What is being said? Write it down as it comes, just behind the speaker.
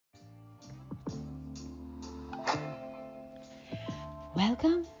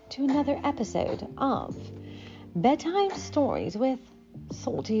Welcome to another episode of Bedtime Stories with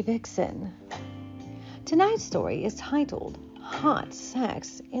Salty Vixen. Tonight's story is titled Hot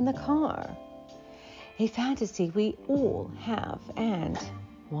Sex in the Car, a fantasy we all have and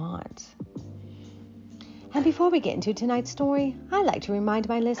want. And before we get into tonight's story, I'd like to remind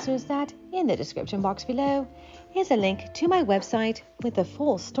my listeners that in the description box below is a link to my website with the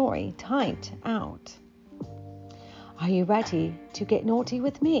full story typed out. Are you ready to get naughty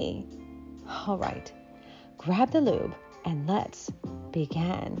with me? All right, grab the lube and let's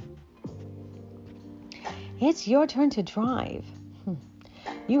begin. It's your turn to drive.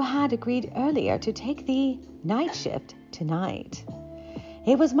 You had agreed earlier to take the night shift tonight.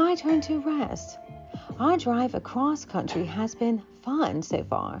 It was my turn to rest. Our drive across country has been fun so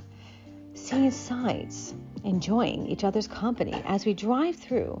far, seeing sights, enjoying each other's company as we drive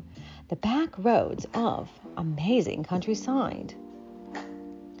through the back roads of amazing countryside.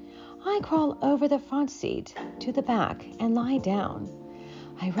 I crawl over the front seat to the back and lie down.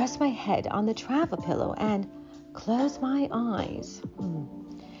 I rest my head on the travel pillow and close my eyes.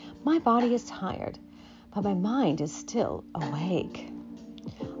 My body is tired, but my mind is still awake.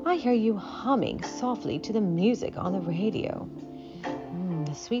 I hear you humming softly to the music on the radio.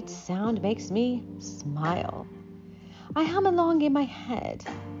 The sweet sound makes me smile. I hum along in my head.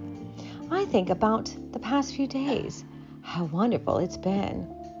 I think about the past few days, how wonderful it's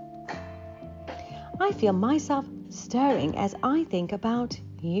been. I feel myself stirring as I think about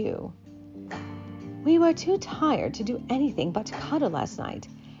you. We were too tired to do anything but cuddle last night,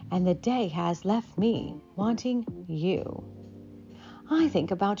 and the day has left me wanting you. I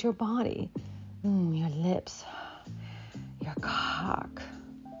think about your body, your lips, your cock,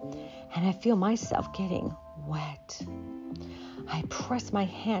 and I feel myself getting wet. I press my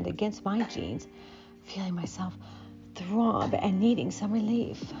hand against my jeans, feeling myself throb and needing some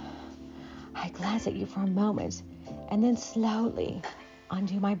relief. I glance at you for a moment and then slowly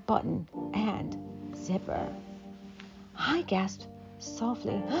undo my button and zipper. I gasp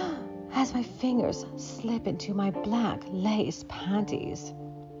softly as my fingers slip into my black lace panties.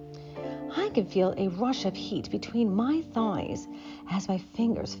 I can feel a rush of heat between my thighs as my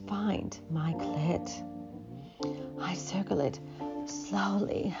fingers find my clit. I circle it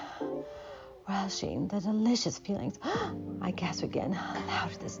slowly, relishing the delicious feelings. I gasp again,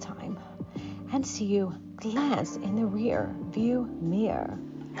 louder this time, and see you glance in the rear view mirror.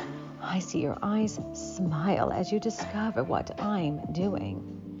 I see your eyes smile as you discover what I'm doing.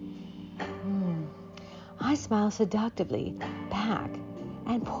 I smile seductively back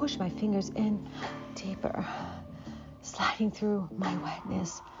and push my fingers in deeper, sliding through my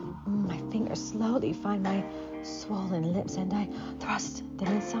wetness. My fingers slowly find my swollen lips and I thrust them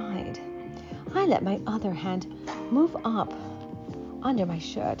inside. I let my other hand move up under my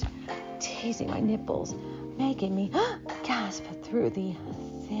shirt, teasing my nipples, making me gasp through the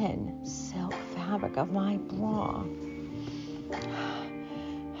thin silk fabric of my bra.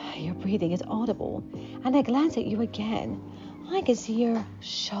 Your breathing is audible, and I glance at you again. I can see your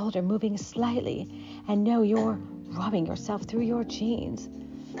shoulder moving slightly and know you're rubbing yourself through your jeans.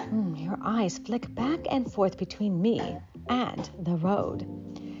 Your eyes flick back and forth between me and the road.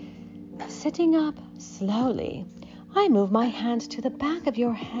 Sitting up slowly, I move my hand to the back of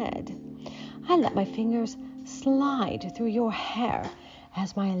your head. I let my fingers slide through your hair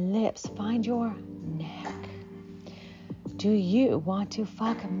as my lips find your neck. Do you want to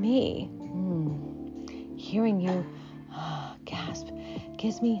fuck me? Hearing you gasp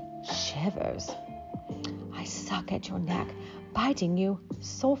gives me shivers. I suck at your neck, biting you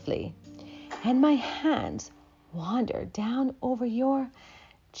softly, and my hands wander down over your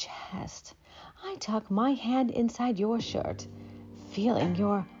chest. I tuck my hand inside your shirt, feeling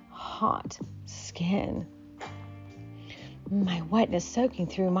your hot skin. My wetness soaking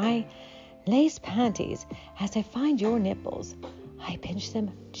through my lace panties as I find your nipples. I pinch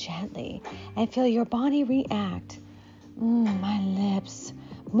them gently and feel your body react. My lips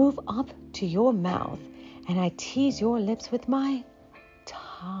move up to your mouth and I tease your lips with my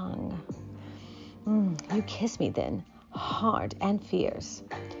tongue. You kiss me then, hard and fierce.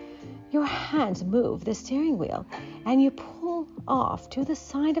 Your hands move the steering wheel and you pull off to the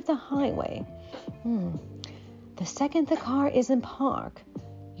side of the highway. The second the car is in park,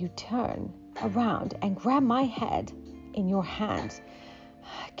 you turn around and grab my head in your hands,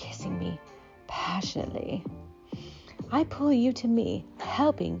 kissing me passionately. I pull you to me,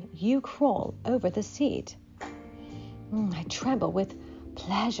 helping you crawl over the seat. I tremble with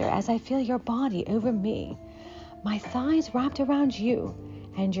pleasure as I feel your body over me, my thighs wrapped around you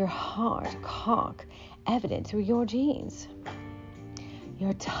and your hard cock evident through your jeans.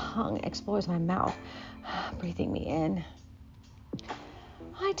 Your tongue explores my mouth, breathing me in.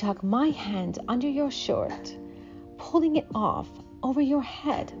 I tuck my hand under your shirt, pulling it off over your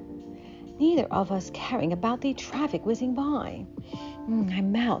head, neither of us caring about the traffic whizzing by. My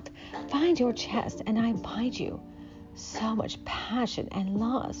mouth finds your chest and I bite you. So much passion and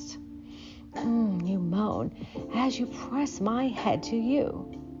lust. You moan as you press my head to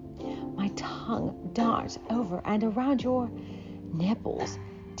you. My tongue darts over and around your nipples,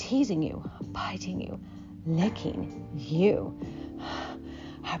 teasing you, biting you, licking you.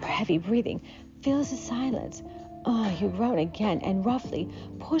 Our heavy breathing fills the silence. You groan again and roughly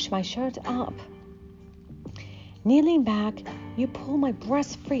push my shirt up. Kneeling back, you pull my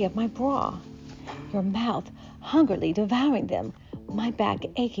breasts free of my bra, your mouth hungrily devouring them, my back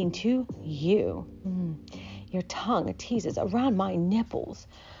aching to you. Your tongue teases around my nipples.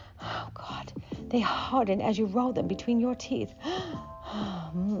 Oh, God, they harden as you roll them between your teeth.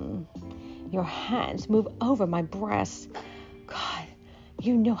 Your hands move over my breasts. God,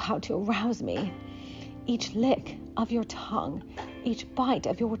 you know how to arouse me. Each lick of your tongue, each bite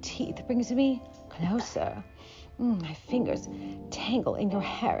of your teeth brings me closer. My fingers tangle in your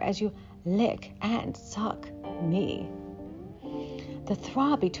hair as you lick and suck me. The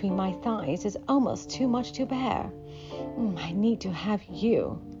throb between my thighs is almost too much to bear. I need to have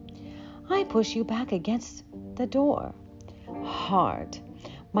you. I push you back against the door. Hard.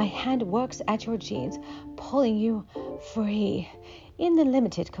 My hand works at your jeans, pulling you free. In the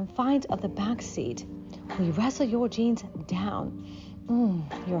limited confines of the back seat, we wrestle your jeans down.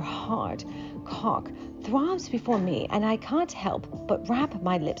 Your hard cock throbs before me, and I can't help but wrap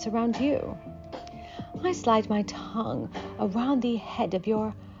my lips around you. I slide my tongue around the head of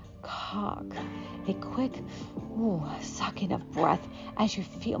your cock. A quick sucking of breath as you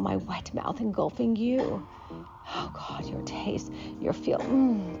feel my wet mouth engulfing you. Oh, God, your taste, your feel.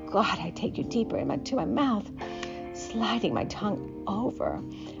 God, I take you deeper into my mouth, sliding my tongue over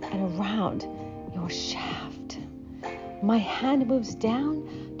and around your shaft. My hand moves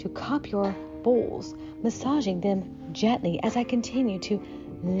down to cup your balls, massaging them gently as I continue to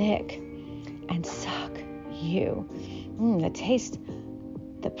lick and suck you. The taste,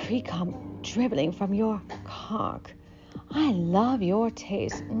 the pre-cum dribbling from your cock. I love your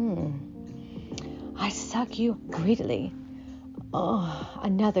taste. I suck you greedily.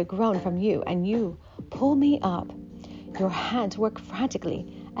 Another groan from you, and you pull me up. Your hands work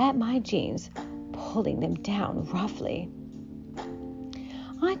frantically at my jeans, pulling them down roughly.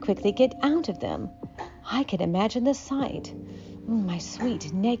 I quickly get out of them. I can imagine the sight. My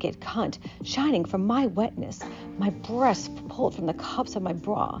sweet, naked cunt shining from my wetness, my breasts pulled from the cuffs of my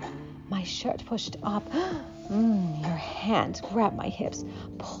bra, my shirt pushed up. Your hands grab my hips,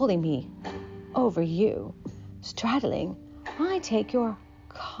 pulling me over you. Straddling, I take your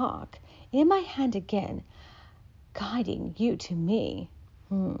cock in my hand again, guiding you to me.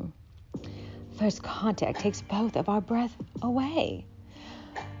 First contact takes both of our breath away.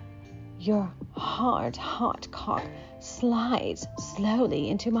 Your hard, hot cock slides slowly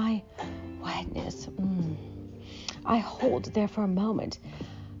into my wetness. I hold there for a moment,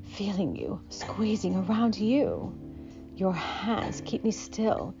 feeling you squeezing around you. Your hands keep me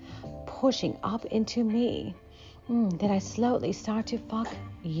still, pushing up into me. Then I slowly start to fuck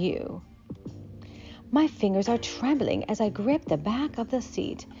you. My fingers are trembling as I grip the back of the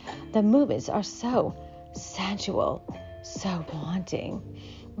seat. The movements are so sensual, so wanting.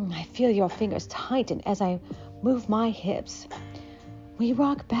 I feel your fingers tighten as I move my hips. We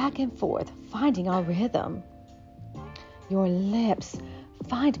rock back and forth, finding our rhythm. Your lips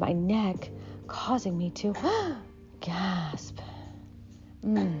find my neck, causing me to gasp.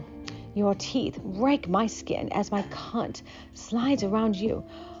 Your teeth rake my skin as my cunt slides around you.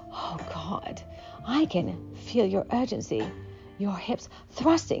 Oh, God, I can feel your urgency, your hips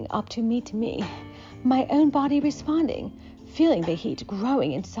thrusting up to meet me, my own body responding, feeling the heat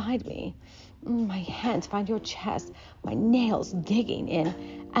growing inside me. My hands find your chest, my nails digging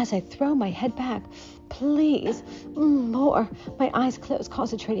in as I throw my head back. Please, more. My eyes closed,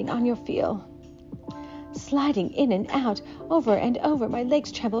 concentrating on your feel. Sliding in and out, over and over, my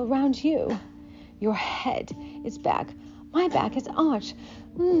legs tremble around you. Your head is back, my back is arched.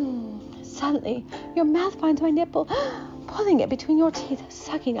 Suddenly, your mouth finds my nipple, pulling it between your teeth,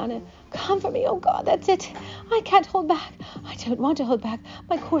 sucking on it. Come for me, oh God, that's it. I can't hold back. I don't want to hold back.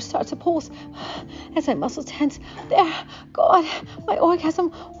 My core starts to pulse as my muscles tense. There, God, my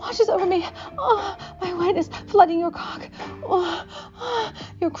orgasm washes over me. Oh, my wetness flooding your cock.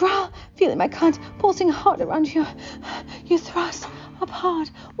 Your growl, feeling my cunt pulsing hard around you. You thrust up hard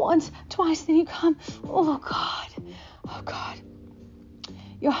once, twice, then you come. Oh God.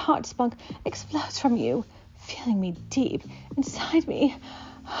 Your heart spunk explodes from you, feeling me deep inside me.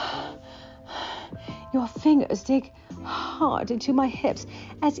 Your fingers dig hard into my hips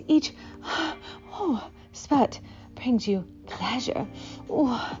as each spat brings you pleasure.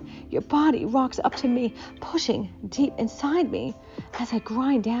 Your body rocks up to me, pushing deep inside me as I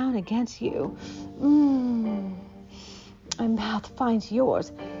grind down against you. My mouth finds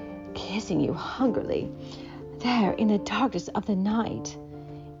yours, kissing you hungrily, there in the darkness of the night,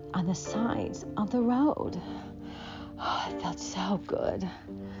 on the sides of the road. It felt so good.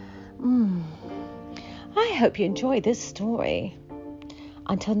 I hope you enjoyed this story.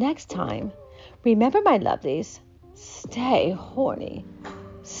 Until next time, remember, my lovelies, stay horny,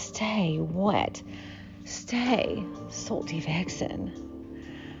 stay wet, stay salty vixen.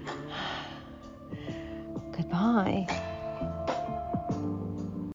 Goodbye.